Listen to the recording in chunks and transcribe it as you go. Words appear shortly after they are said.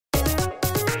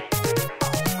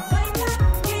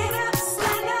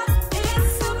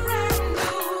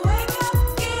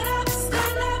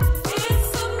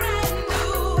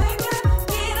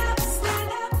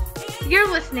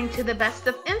listening to the best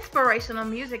of inspirational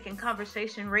music and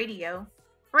conversation radio.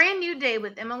 Brand new day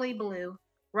with Emily Blue,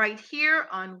 right here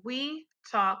on We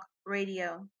Talk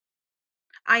Radio.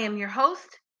 I am your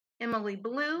host, Emily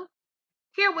Blue,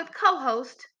 here with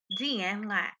co-host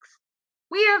DeAnn.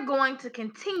 We are going to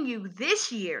continue this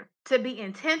year to be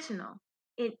intentional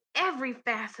in every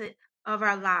facet of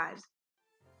our lives.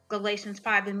 Galatians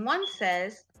 5:1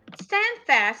 says, "Stand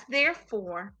fast,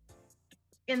 therefore,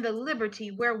 in the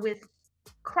liberty wherewith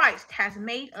Christ has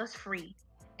made us free,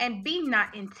 and be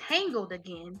not entangled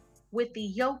again with the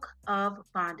yoke of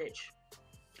bondage."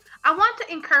 I want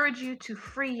to encourage you to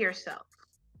free yourself.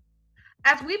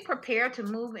 As we prepare to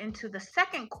move into the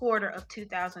second quarter of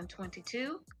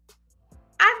 2022,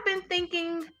 I've been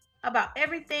thinking about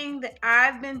everything that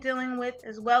I've been dealing with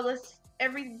as well as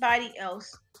everybody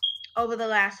else over the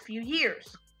last few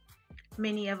years.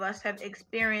 Many of us have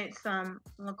experienced some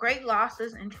great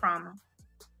losses and trauma.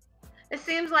 It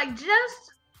seems like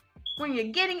just when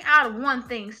you're getting out of one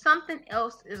thing, something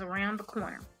else is around the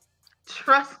corner.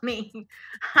 Trust me,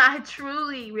 I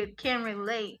truly can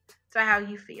relate to how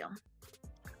you feel.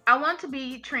 I want to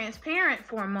be transparent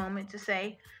for a moment to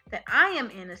say that I am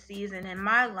in a season in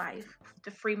my life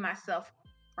to free myself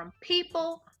from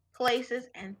people, places,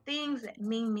 and things that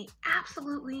mean me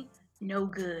absolutely no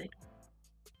good.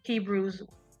 Hebrews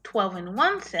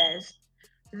 12:1 says,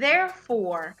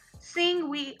 "Therefore, seeing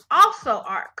we also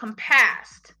are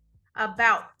compassed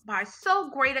about by so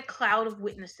great a cloud of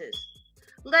witnesses,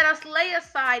 let us lay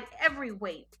aside every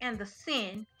weight and the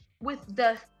sin which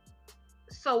doth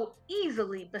so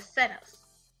easily beset us,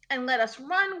 and let us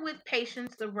run with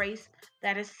patience the race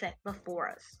that is set before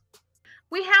us."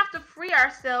 We have to free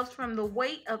ourselves from the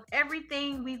weight of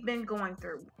everything we've been going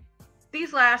through.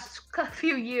 These last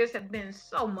few years have been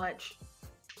so much,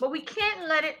 but we can't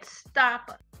let it stop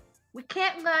us. We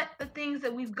can't let the things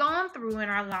that we've gone through in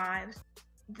our lives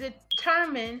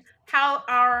determine how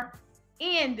our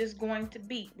end is going to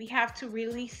be. We have to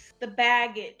release the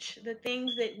baggage, the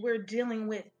things that we're dealing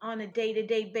with on a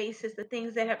day-to-day basis, the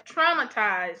things that have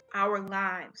traumatized our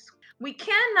lives. We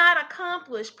cannot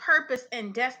accomplish purpose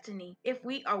and destiny if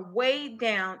we are weighed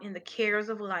down in the cares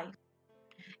of life.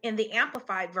 In the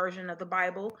Amplified version of the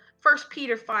Bible, 1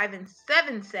 Peter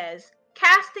 5:7 says,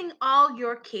 "Casting all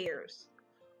your cares,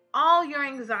 all your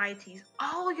anxieties,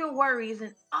 all your worries,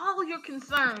 and all your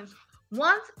concerns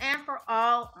once and for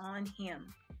all on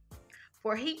him.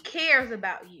 For he cares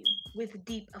about you with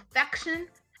deep affection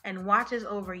and watches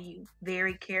over you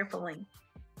very carefully."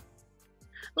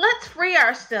 Let's free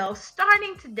ourselves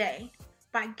starting today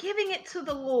by giving it to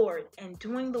the Lord and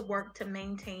doing the work to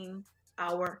maintain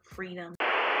our freedom.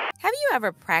 Have you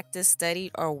ever practiced,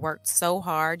 studied, or worked so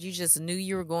hard you just knew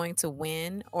you were going to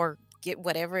win or get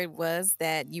whatever it was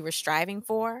that you were striving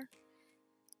for?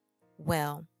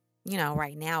 Well,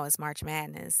 right now is March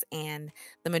Madness, and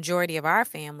the majority of our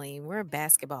family, we're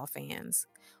basketball fans.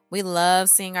 We love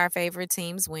seeing our favorite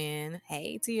teams win.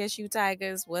 Hey, TSU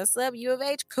Tigers, what's up, U of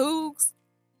H Cougs?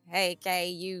 Hey,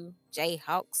 KU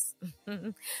Jayhawks.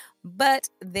 But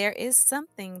there is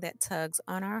something that tugs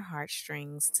on our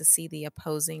heartstrings to see the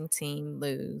opposing team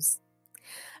lose.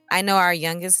 I know our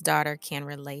youngest daughter can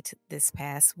relate. This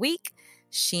past week,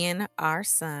 she and our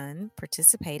son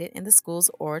participated in the school's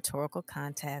oratorical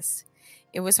contest.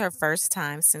 It was her first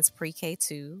time since pre-K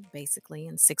 2, basically,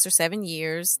 in 6 or 7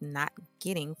 years, not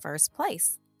getting first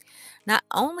place. Not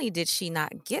only did she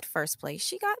not get first place,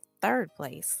 she got third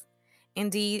place.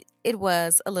 Indeed, it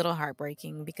was a little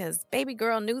heartbreaking because baby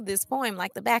girl knew this poem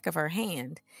like the back of her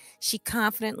hand. She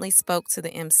confidently spoke to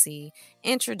the MC,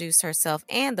 introduced herself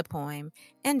and the poem,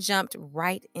 and jumped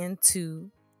right into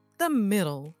the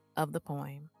middle of the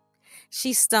poem.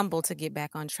 She stumbled to get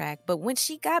back on track, but when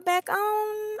she got back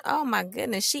on, oh my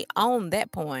goodness, she owned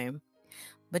that poem.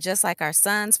 But just like our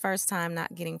son's first time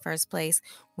not getting first place,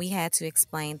 we had to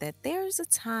explain that there's a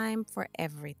time for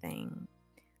everything.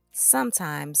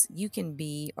 Sometimes you can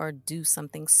be or do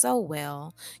something so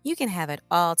well, you can have it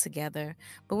all together,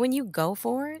 but when you go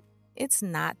for it, it's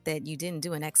not that you didn't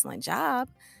do an excellent job.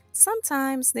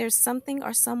 Sometimes there's something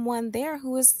or someone there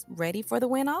who is ready for the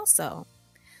win also.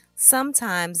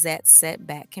 Sometimes that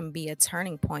setback can be a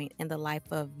turning point in the life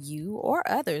of you or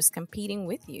others competing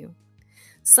with you.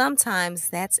 Sometimes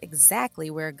that's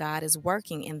exactly where God is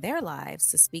working in their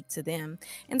lives to speak to them.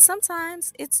 And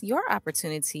sometimes it's your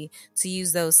opportunity to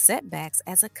use those setbacks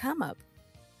as a come up.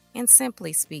 And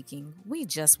simply speaking, we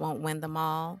just won't win them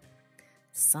all.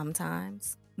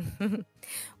 Sometimes.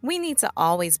 We need to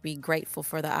always be grateful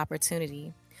for the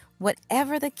opportunity.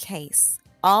 Whatever the case,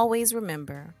 always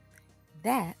remember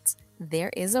that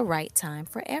there is a right time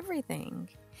for everything.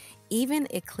 Even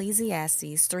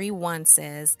Ecclesiastes 3:1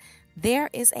 says, there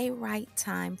is a right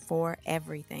time for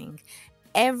everything.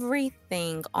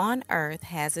 Everything on earth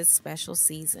has its special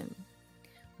season.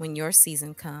 When your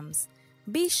season comes,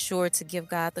 be sure to give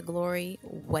God the glory,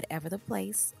 whatever the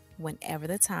place, whenever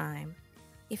the time.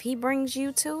 If He brings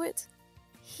you to it,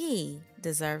 He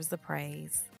deserves the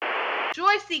praise.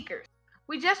 Joy seekers,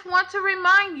 we just want to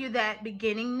remind you that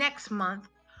beginning next month,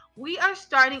 we are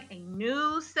starting a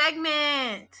new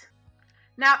segment.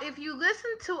 Now, if you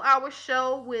listen to our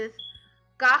show with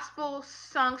gospel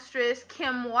songstress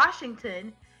Kim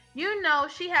Washington, you know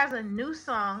she has a new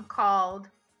song called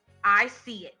I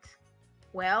See It.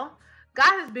 Well,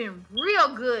 God has been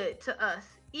real good to us,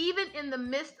 even in the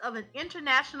midst of an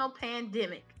international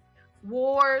pandemic,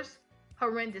 wars,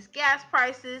 horrendous gas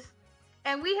prices,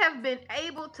 and we have been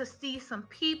able to see some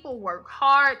people work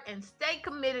hard and stay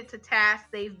committed to tasks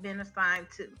they've been assigned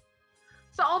to.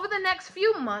 So, over the next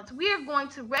few months, we are going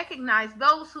to recognize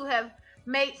those who have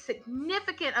made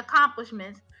significant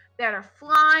accomplishments that are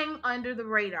flying under the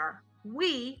radar.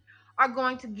 We are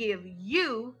going to give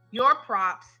you your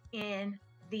props in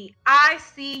the I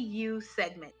See You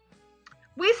segment.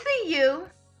 We see you.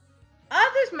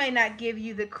 Others may not give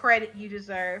you the credit you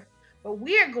deserve, but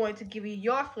we are going to give you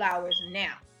your flowers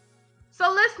now.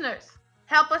 So, listeners,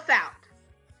 help us out.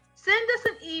 Send us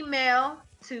an email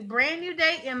to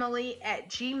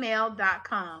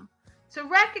brandnewdayemily@gmail.com to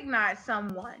recognize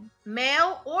someone,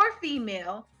 male or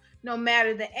female, no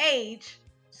matter the age,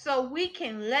 so we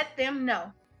can let them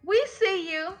know. We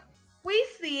see you. We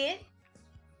see it.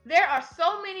 There are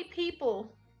so many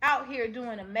people out here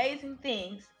doing amazing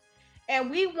things, and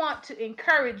we want to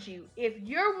encourage you. If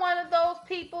you're one of those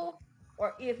people,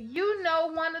 or if you know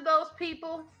one of those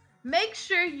people, make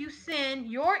sure you send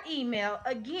your email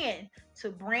again to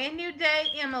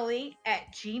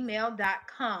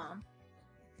brandnewdayemily@gmail.com.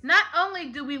 Not only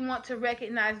do we want to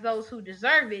recognize those who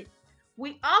deserve it,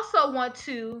 we also want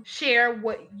to share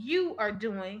what you are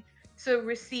doing to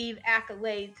receive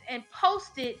accolades and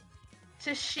post it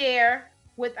to share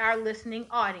with our listening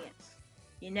audience.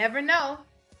 You never know,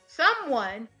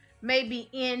 someone may be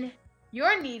in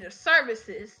your need of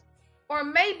services or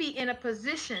may be in a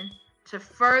position to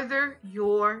further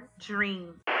your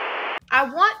dream. I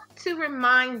want to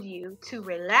remind you to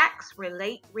relax,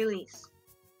 relate, release.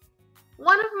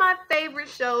 One of my favorite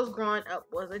shows growing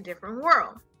up was A Different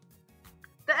World.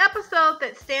 The episode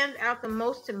that stands out the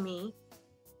most to me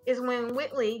is when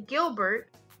Whitley Gilbert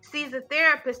sees a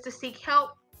therapist to seek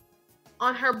help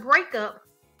on her breakup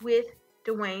with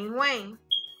Dwayne Wayne.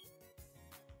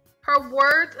 Her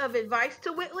words of advice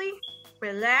to Whitley: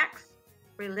 relax,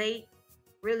 relate,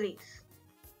 release.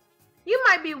 You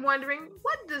might be wondering,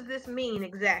 what does this mean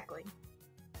exactly?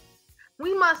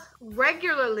 We must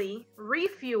regularly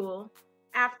refuel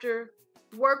after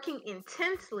working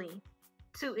intensely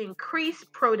to increase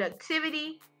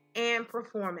productivity and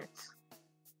performance.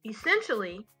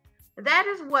 Essentially, that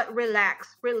is what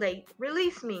relax, relate,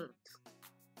 release means.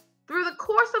 Through the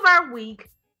course of our week,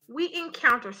 we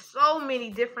encounter so many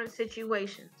different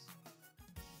situations.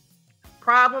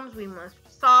 Problems we must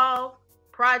solve,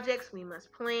 projects we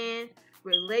must plan,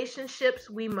 relationships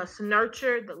we must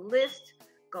nurture. The list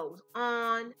goes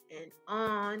on and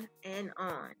on and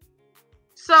on.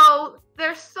 So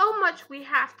there's so much we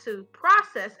have to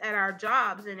process at our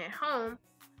jobs and at home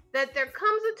that there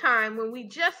comes a time when we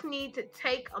just need to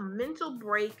take a mental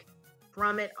break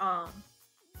from it all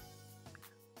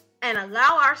and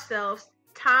allow ourselves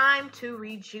time to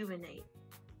rejuvenate.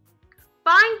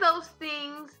 Find those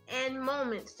things and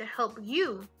moments to help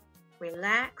you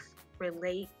relax,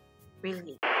 relate,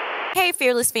 release. Hey,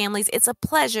 Fearless Families, it's a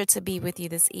pleasure to be with you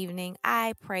this evening.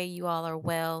 I pray you all are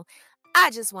well. I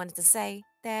just wanted to say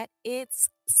that it's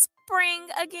spring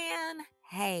again.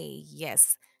 Hey,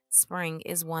 yes, spring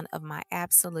is one of my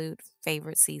absolute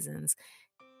favorite seasons.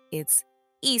 It's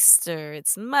Easter,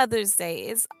 it's Mother's Day,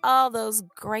 it's all those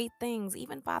great things.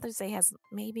 Even Father's Day has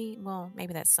maybe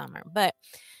that's summer. But,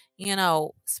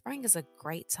 spring is a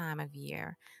great time of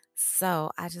year.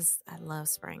 So I love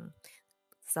spring.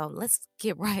 So let's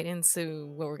get right into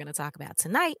what we're going to talk about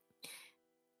tonight.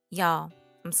 Y'all,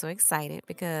 I'm so excited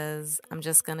because I'm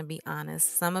just going to be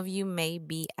honest. Some of you may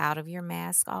be out of your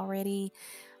mask already.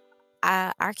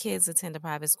 Our kids attend a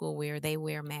private school where they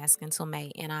wear masks until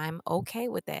May, and I'm okay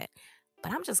with that.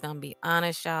 But I'm just going to be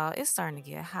honest, y'all. It's starting to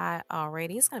get hot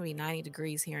already. It's going to be 90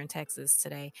 degrees here in Texas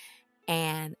today.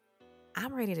 And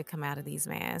I'm ready to come out of these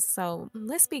masks. So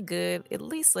let's be good. At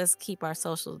least let's keep our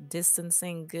social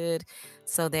distancing good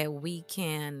so that we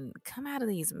can come out of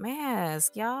these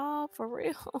masks, y'all. For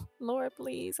real. Lord,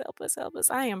 please help us, help us.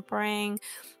 I am praying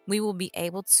we will be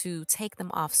able to take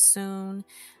them off soon.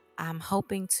 I'm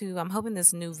hoping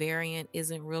this new variant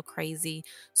isn't real crazy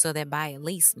so that by at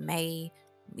least May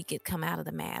we could come out of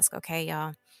the mask. Okay,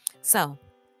 y'all. So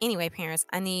anyway, parents,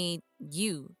 I need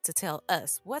you to tell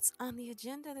us what's on the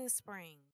agenda this spring.